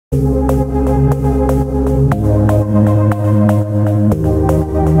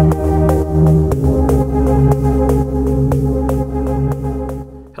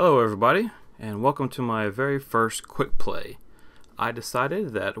welcome to my very first quick play. I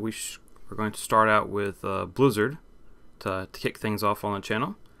decided that we're going to start out with Blizzard to kick things off on the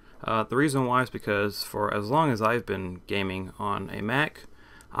channel. The reason why is because for as long as I've been gaming on a Mac,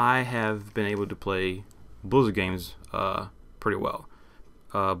 I have been able to play Blizzard games pretty well.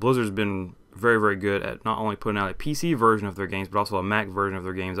 Blizzard's been very good at not only putting out a PC version of their games, but also a Mac version of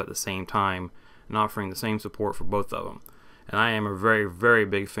their games at the same time, and offering the same support for both of them. And I am a very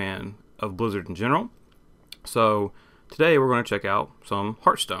big fan of Blizzard in general. So today we're going to check out some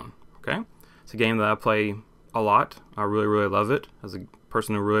Hearthstone. Okay, it's a game that I play a lot. I really love it as a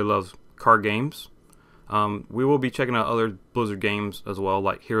person who really loves card games. We will be checking out other Blizzard games as well,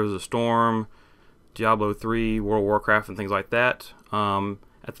 like Heroes of the Storm, Diablo 3, World of Warcraft, and things like that.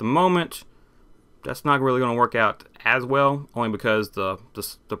 At the moment, that's not really going to work out as well, only because the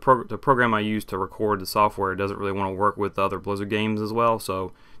program I use to record the software doesn't really want to work with the other Blizzard games as well.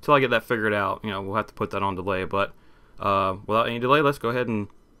 So until I get that figured out, we'll have to put that on delay. But without any delay, let's go ahead and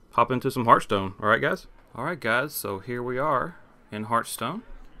hop into some Hearthstone. Alright guys, so here we are in Hearthstone.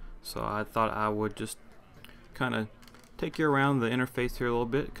 So I thought I would just kind of take you around the interface here a little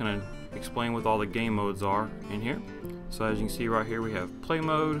bit, kind of explain what all the game modes are in here. So as you can see right here, we have play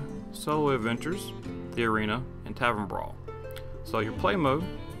mode, solo adventures, the arena, and tavern brawl. So your play mode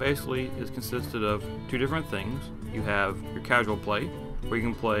basically is consisted of two different things. You have your casual play, where you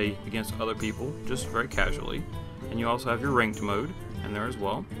can play against other people just very casually, and you also have your ranked mode in there as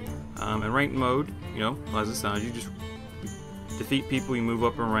well. And ranked mode, as it sounds, you just defeat people, you move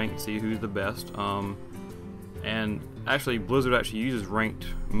up in rank and see who's the best. And actually, Blizzard actually uses ranked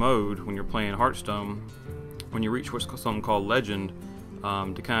mode when you're playing Hearthstone, when you reach what's something called Legend,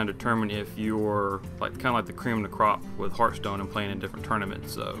 to kind of determine if you're kind of like the cream of the crop with Hearthstone and playing in different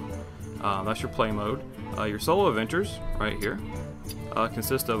tournaments. So that's your play mode. Your solo adventures right here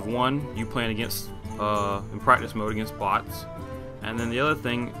consist of one, you playing against in practice mode against bots, and then the other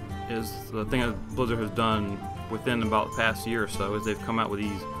thing is the thing that Blizzard has done within about the past year or so is they've come out with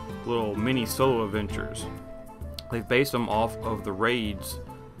these little mini solo adventures. They've based them off of the raids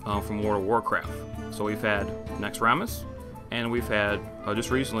from World of Warcraft. So we've had Naxxramas, and we've had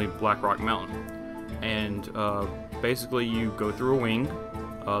just recently Blackrock Mountain. And basically you go through a wing.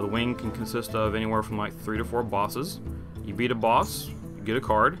 The wing can consist of anywhere from like 3 to 4 bosses. You beat a boss, you get a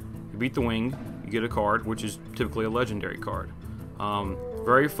card. You beat the wing, you get a card, which is typically a legendary card.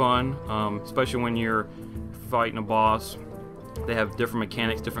 Very fun, especially when you're fighting a boss. They have different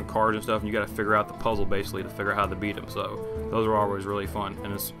mechanics, different cards and stuff, and you got to figure out the puzzle basically to figure out how to beat them. So those are always really fun,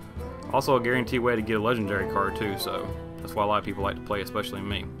 and it's also a guaranteed way to get a legendary card too. So that's why a lot of people like to play, especially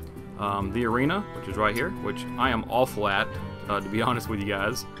me. The arena, which is right here, which I am awful at, to be honest with you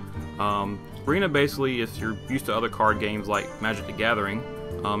guys. Arena basically, if you're used to other card games like Magic the Gathering,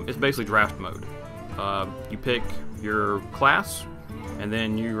 it's basically draft mode. You pick your class, and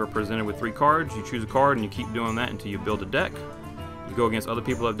then you are presented with 3 cards. You choose a card, and you keep doing that until you build a deck. You go against other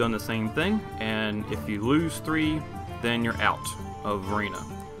people that have done the same thing, and if you lose 3, then you're out of arena.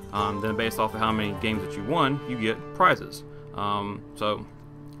 Then based off of how many games that you won, you get prizes. So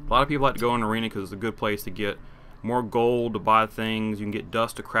a lot of people like to go in arena because it's a good place to get more gold to buy things. You can get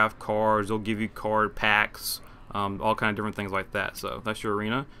dust to craft cards. They'll give you card packs, all kind of different things like that. So that's your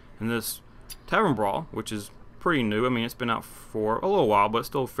arena. And this tavern brawl, which is pretty new. I mean, it's been out for a little while, but it's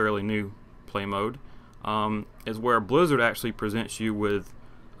still fairly new play mode. Is where Blizzard actually presents you with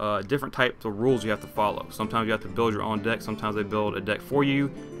different types of rules you have to follow. Sometimes you have to build your own deck. Sometimes they build a deck for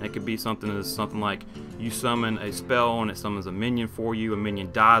you. And it could be something like you summon a spell and it summons a minion for you. A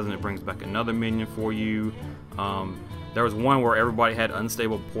minion dies and it brings back another minion for you. There was one where everybody had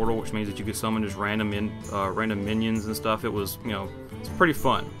unstable portal, which means that you could summon just random minions and stuff. It was, it's pretty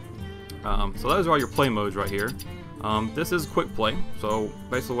fun. So those are all your play modes right here. This is quick play. So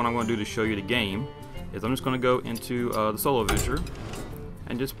basically what I'm going to do to show you the game is I'm just going to go into the solo adventure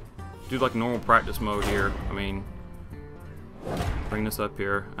and just do like normal practice mode here. I mean, bring this up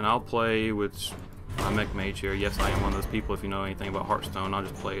here, and I'll play with my mech mage here. Yes, I am one of those people. If you know anything about Hearthstone, I'll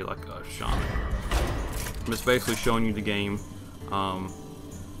just play like a shaman. I'm just basically showing you the game, kind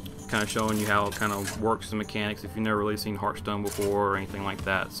of showing you how it kind of works, the mechanics, if you've never really seen Hearthstone before or anything like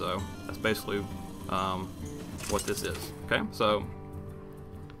that. So that's basically what this is. Okay, so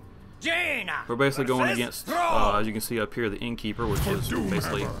we're basically going against, as you can see up here, the innkeeper, which is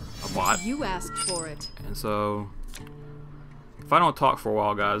basically a bot. You asked for it. And so, if I don't talk for a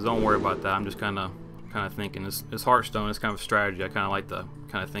while, guys, don't worry about that. I'm just kind of thinking. It's Hearthstone. It's kind of a strategy. I kind of like to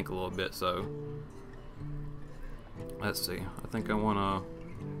think a little bit. So, let's see. I think I want to.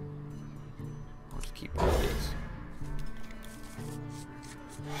 I'll just keep all these.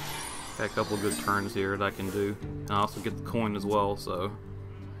 Got a couple of good turns here that I can do. And I also get the coin as well, so.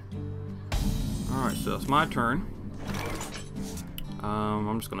 Alright, so it's my turn.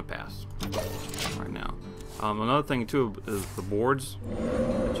 I'm just gonna pass right now. Another thing too is the boards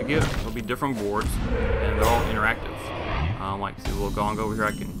that you get. There'll be different boards, and they're all interactive. Like see the little gong over here,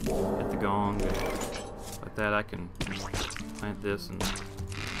 I can hit the gong like that. I can plant this and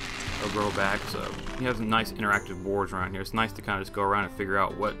it'll grow back. So you have some nice interactive boards around here. It's nice to kind of just go around and figure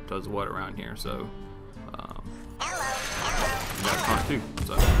out what does what around here. So that's fun too.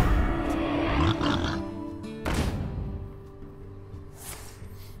 So.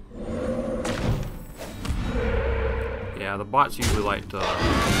 Yeah, the bots usually like to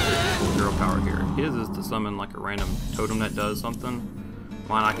zero power here. His is to summon like a random totem that does something.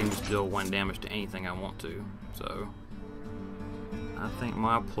 Mine, I can just deal 1 damage to anything I want to. So I think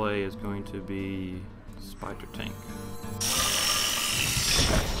my play is going to be Spider Tank.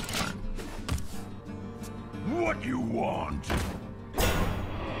 What you want?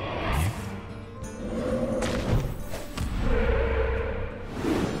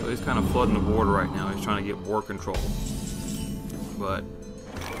 So he's kind of flooding the board right now. He's trying to get board control. But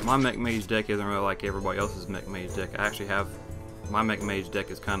my Mech Mage deck isn't really like everybody else's Mech Mage deck. I actually have my Mech Mage deck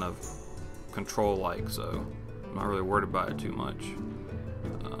is kind of control-like, so I'm not really worried about it too much.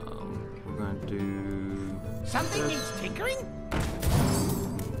 We're gonna do something needs tinkering.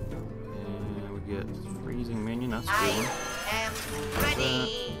 And we get freezing minion. That's a good one. I am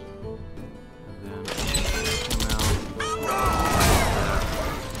ready. And then come out.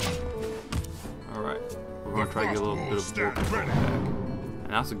 All right. We're going to try to get a little bit of board control back. And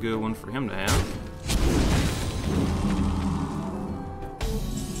that's a good one for him to have.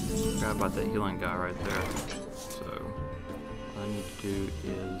 Forgot about that healing guy right there. So, what I need to do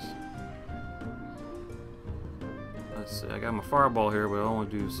is... Let's see, I got my fireball here, but I only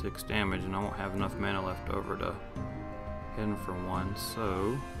do 6 damage, and I won't have enough mana left over to hit him for 1.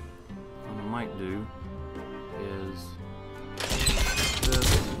 So, what I might do is...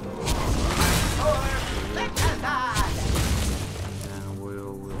 this. And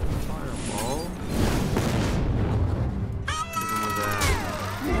we'll fireball. Hit him with that.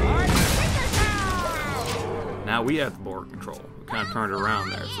 Now we have the board control. We kind of turned it around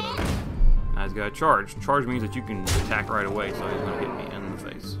there, so now he's got a charge. Charge means that you can attack right away, so he's going to hit me in the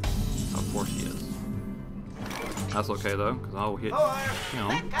face. Of course he is. That's okay though, because I will hit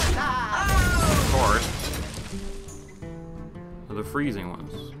him. Card. So the freezing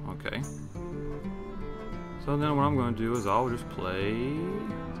ones. Okay. So then what I'm going to do is I'll just play...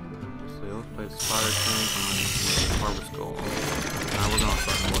 let's play the Spider Tank and Harbor Skull. Now we're going to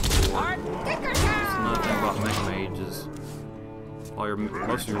start with the board. That's another thing about Mech Mage is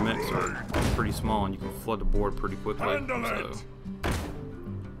most of your mechs are pretty small and you can flood the board pretty quickly. So I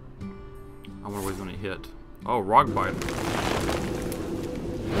wonder what he's going to hit. Oh, Rock Biter.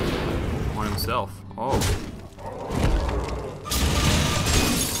 On himself. Oh.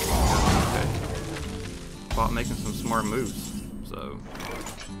 About making some smart moves, so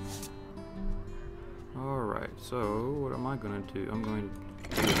alright, so what am I gonna do? I'm going to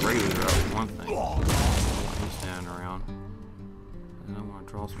take a razor out for one thing. I don't want him standing around. And I want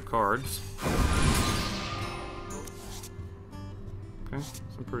to draw some cards. Okay,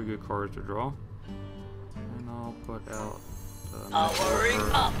 some pretty good cards to draw. And I'll put out powering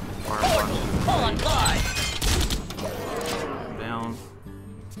up. On by. Down.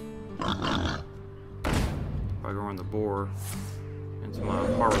 If I go on the boar into my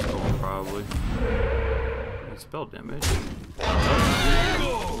Harvest Golem probably. And spell damage.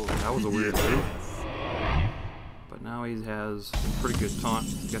 That was a weird move. But now he has a pretty good taunt.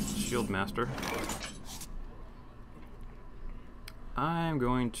 Gets the Shield Master. I'm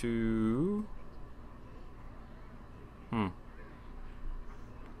going to...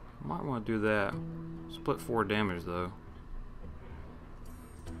 might want to do that. Split 4 damage though.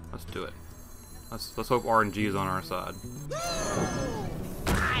 Let's do it. Let's hope RNG is on our side.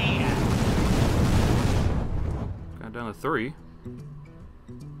 Got down to 3.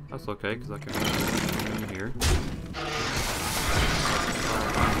 That's okay, because I can in here.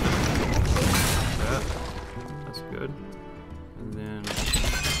 That's good. And then I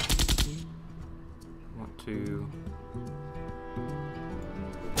want to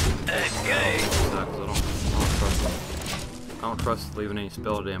I don't trust leaving any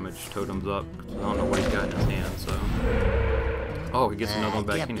spell damage totems up because I don't know what he's got in his hand, so. Oh, he gets another one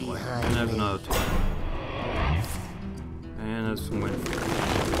back anyway. And there's another totem. And there's some wind fear.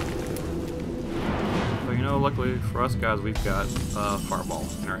 So, you know, luckily for us guys, we've got Fireball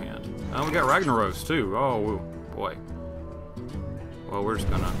in our hand. And we got Ragnaros too. Oh, boy. Well, we're just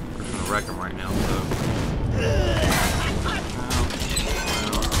gonna wreck them right now. So.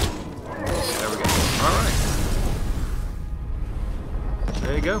 There we go. All right.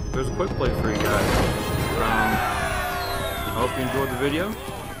 There you go. There's a quick play for you guys. I hope you enjoyed the video.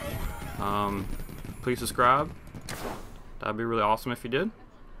 Please subscribe. That'd be really awesome if you did.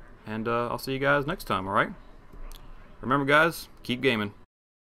 And I'll see you guys next time. All right. Remember, guys, keep gaming.